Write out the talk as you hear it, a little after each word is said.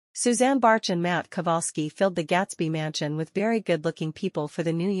Susanne Bartsch and Matt Kovalsky filled the Gatsby mansion with very good-looking people for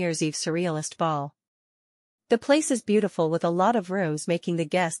the New Year's Eve Surrealist ball. The place is beautiful with a lot of rooms, making the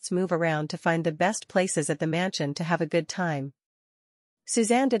guests move around to find the best places at the mansion to have a good time.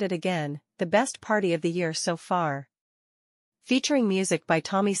 Susanne did it again, the best party of the year so far. Featuring music by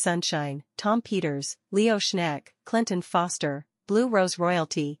Tommy Sunshine, Tom Peters, Leo Schneck, Clinton Foster, Blue Rose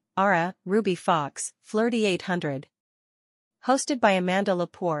Royalty, Ara, Ruby Fox, Flirty 800. Hosted by Amanda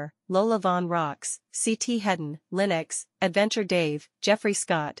Lepore, Lola Von Rocks, C.T. Hedden, Linux, Adventure Dave, Jeffrey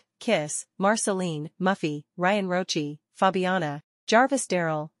Scott, Kiss, Marceline, Muffy, Ryan Roche, Fabiana, Jarvis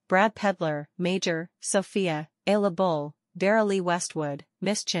Darrell, Brad Pedler, Major, Sophia, Ayla Bull, Vera Lee Westwood,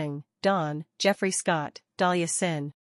 Miss Ching, Dawn, Jeffrey Scott, Dahlia Sin.